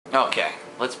Okay,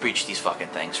 let's breach these fucking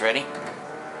things. Ready?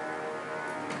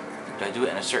 Do I do it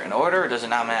in a certain order, or does it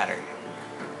not matter?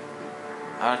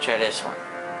 I'm gonna try this one.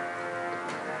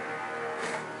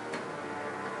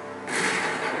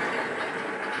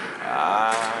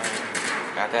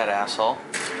 Got that asshole.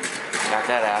 Got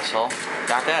that asshole.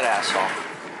 Got that asshole.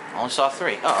 Only saw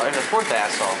 3. Oh, there's a 4th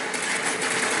asshole.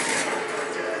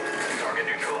 Target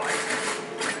neutralized.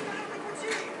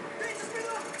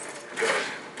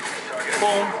 Target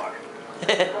Boom.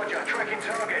 Roger, tracking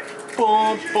target.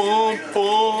 Boom, boom,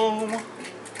 boom.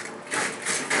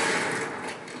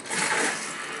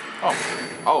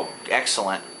 Oh,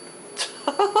 excellent.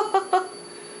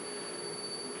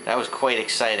 That was quite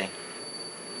exciting.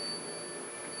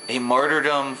 A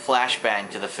martyrdom flashbang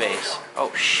to the face.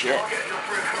 Oh shit.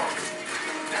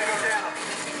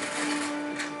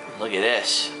 Look at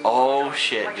this. Oh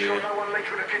shit, dude.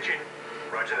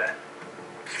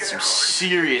 Some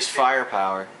serious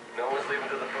firepower. No one's leaving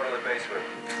to the front of the basement.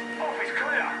 Office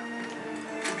clear.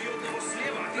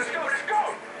 Let's go, let's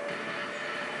go.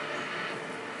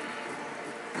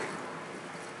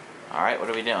 Alright, what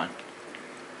are we doing?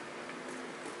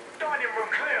 Dining room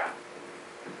clear.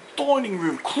 Dining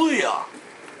room clear.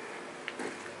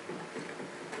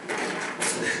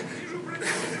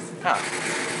 Huh.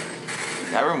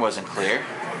 That room wasn't clear. Go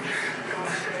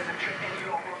upstairs and check any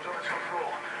lock rooms on the top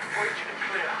floor. Breach and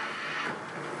clear.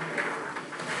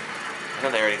 I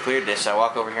thought they already cleared this, so I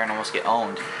walk over here and almost get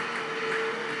owned.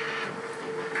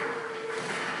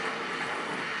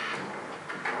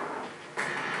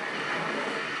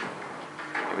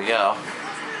 Here we go.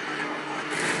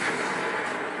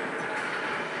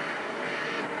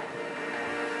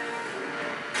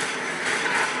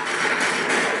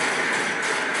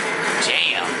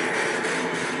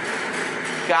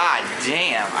 God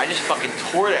damn, I just fucking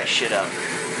tore that shit up.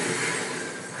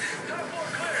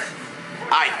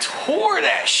 I tore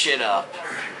that shit up.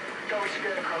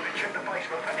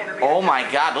 Oh my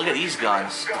god, look at these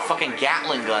guns. The fucking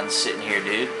Gatling guns sitting here,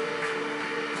 dude.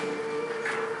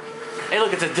 Hey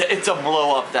look, it's a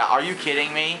blow up dowel. Are you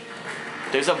kidding me?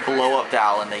 There's a blow up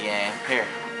dowel in the game. Here,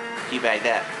 teabag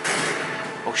that.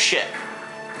 Oh shit.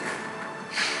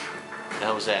 What the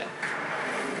hell was that?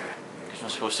 I'm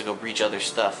supposed to go breach other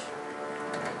stuff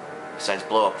besides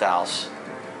blow up dowels.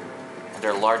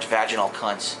 They're large vaginal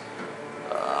cunts.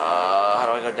 How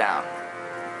do I go down?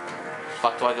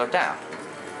 Fuck do I go down?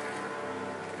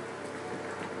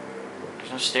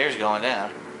 There's no stairs going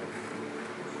down.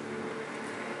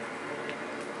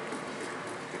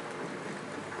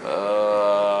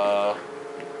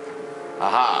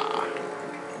 Aha.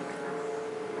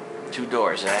 2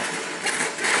 doors, eh?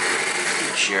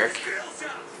 You jerk.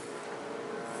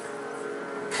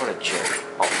 What a jerk.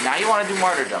 Oh, now you want to do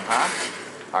martyrdom, huh?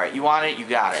 Alright, you want it, you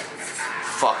got it.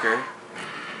 Fucker.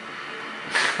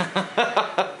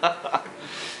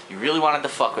 You really wanted to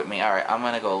fuck with me. Alright, I'm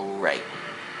gonna go right.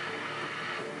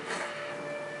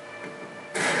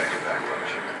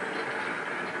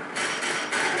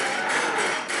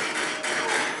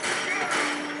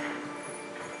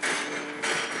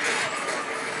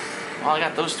 Well, I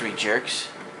got those 3 jerks.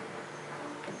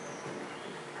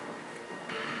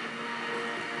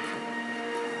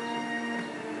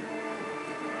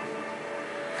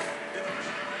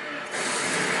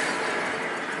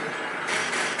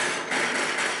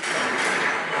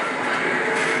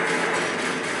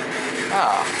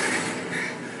 Ah.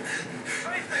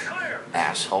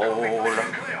 Asshole.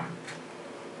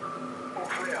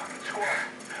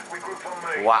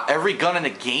 Wow, every gun in the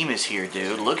game is here,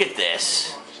 dude. Look at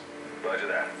this. Roger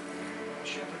that.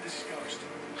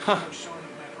 Huh. No sign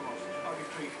of Makarov. I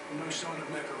repeat, no sign of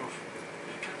Makarov.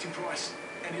 Captain Price,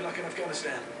 any luck in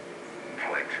Afghanistan?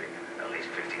 Plenty. At least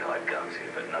 50 light guns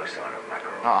here, but no sign of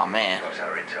Makarov. Oh man. Perhaps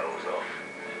our intel's off.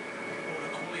 Well, the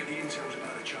quality of the intel's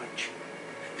about to change.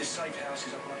 This safe house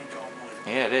is a bloody gold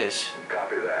mine. Yeah, it is.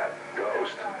 Copy that.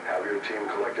 Ghost, have your team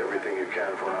collect everything you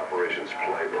can for an operations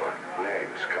playbook.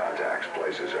 Names, contacts,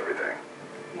 places, everything.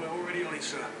 We're already on it,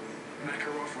 sir.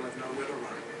 Makarov will have nowhere to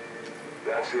run.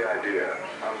 That's the idea.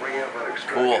 I'm bringing up an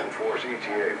extraction force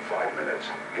ETA in 5 minutes.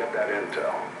 Get that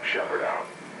intel. Shepherd out.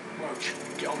 Roach,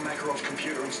 get on Makarov's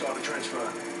computer and start the transfer.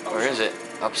 Where is it?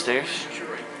 Upstairs?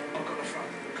 Security. I've got the front.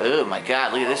 Oh my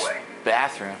god, look at this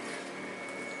bathroom.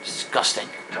 Disgusting.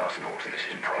 Task Force, this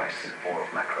is Price. 4 of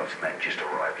Makarov's men just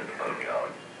arrived at the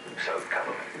boneyard. So,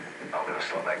 cover me. I'm going to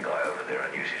slot that guy over there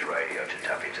and use his radio to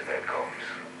tap into their comms.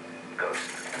 Ghost,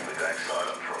 we're going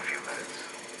silent for a few minutes.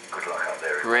 Good luck up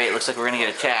there. Great, looks like we're gonna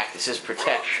get attacked. This is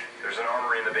protect. There's an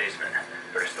armory in the basement.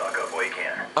 Better stock up while you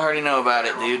can. I already know about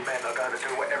it, dude. Men are going to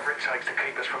do whatever it takes to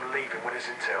keep us from leaving with his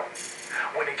intel.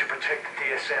 We need to protect the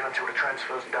DSN until the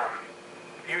transfer's done.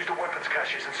 Use the weapons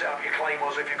caches and set up your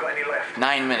claymores if you've got any left.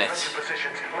 9 minutes. Defensive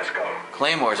positions. Let's go.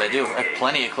 Claymores, I do. I have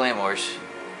plenty of claymores.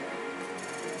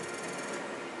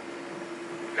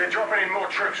 They're dropping in more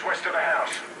troops west of the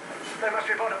house. They must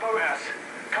be by the boathouse.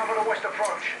 Cover the west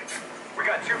approach. We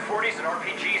got 240s and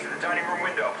RPGs in the dining room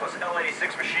window, plus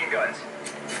L86 machine guns.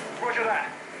 Roger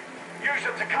that. Use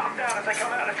them to cut them down as they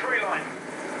come out of the tree line.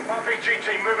 RPG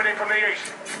team moving in from the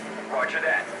east. Roger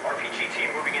that. RPG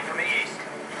team moving in from the east.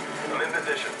 I'm in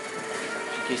position.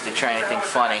 In case they try anything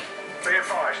funny. Be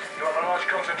advised, you have a large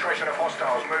concentration of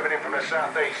hostiles moving in from the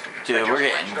southeast. Dude, we're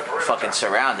getting fucking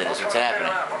surrounded is what's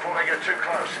happening. Before they get too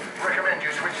close, recommend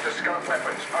you switch to scope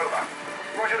weapons. Over.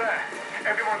 Roger that.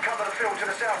 Everyone cover the field to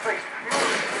the southeast.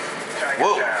 Move. Take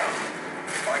Whoa. it down.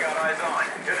 I got eyes on.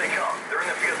 Here they come. They're in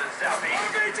the field to the southeast.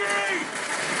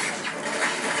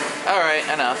 Alright,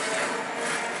 enough.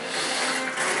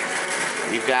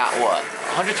 We've got what?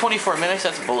 124 minutes?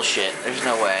 That's bullshit. There's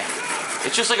no way.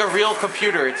 It's just like a real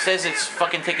computer. It says it's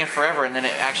fucking taking forever and then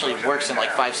it actually works in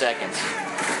like 5 seconds.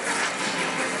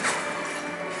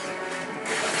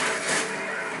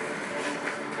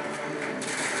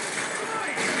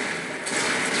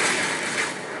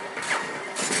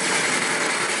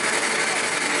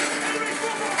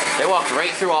 They walked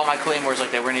right through all my claymores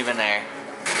like they weren't even there.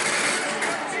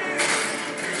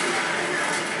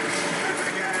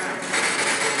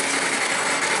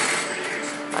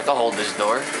 I can hold this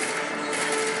door.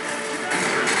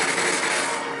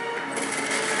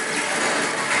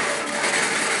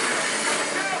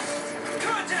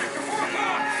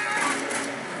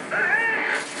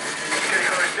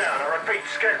 Scarecrow is down. I repeat,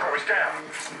 Scarecrow is down.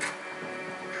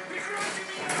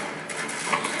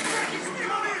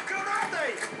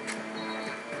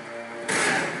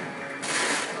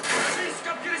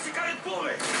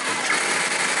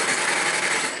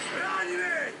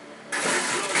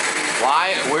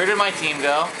 Why? Where did my team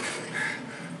go?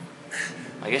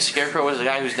 I guess Scarecrow was the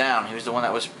guy who's down. He was the one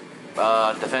that was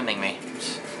defending me.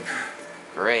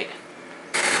 Great.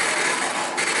 Moving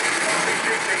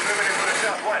in from the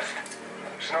southwest.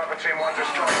 Sniper team 1 to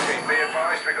strike team. Be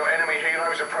advised, we've got enemy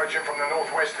helos approaching from the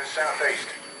northwest and southeast.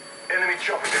 Enemy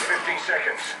choppers in 15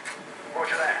 seconds.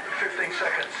 Roger that. 15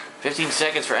 seconds. 15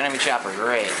 seconds for enemy chopper.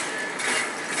 Great.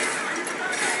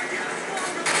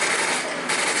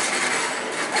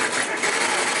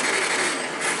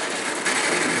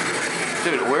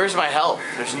 Dude, where's my help?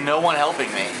 There's no one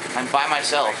helping me. I'm by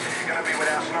myself. You're gonna be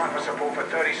without sniper support for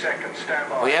 30 seconds. Stand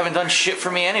by. Well, you haven't done shit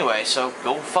for me anyway, so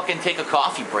go fucking take a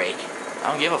coffee break. I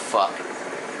don't give a fuck.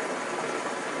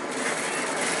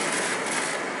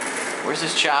 Where's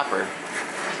this chopper?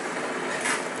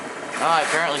 Oh, I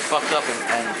apparently fucked up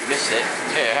and missed it.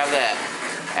 Here, have that,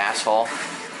 asshole.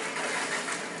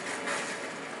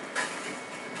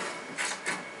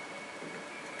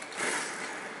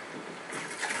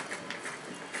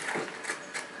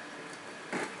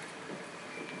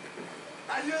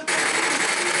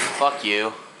 Fuck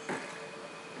you.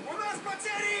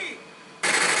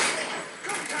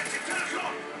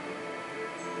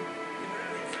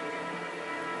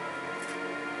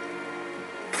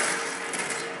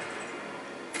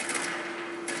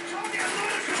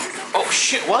 Oh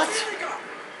shit, what?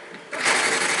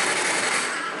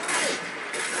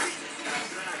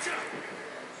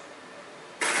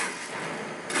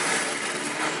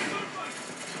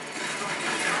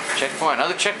 Checkpoint,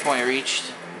 another checkpoint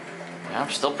reached. I'm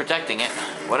still protecting it.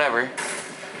 Whatever.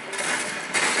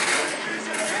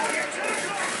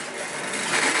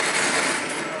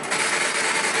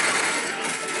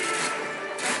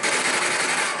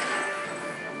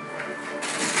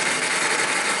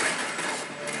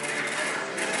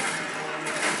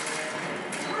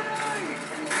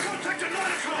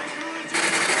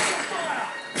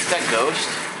 Is that Ghost?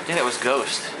 I think that was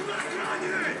Ghost.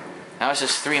 Now it's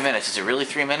just 3 minutes. Is it really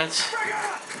 3 minutes?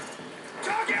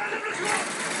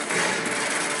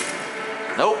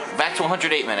 Nope, back to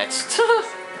 108 minutes.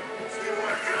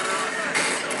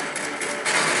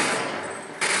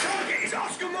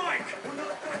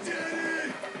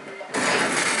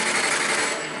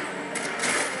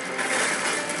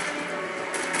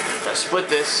 I split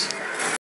this.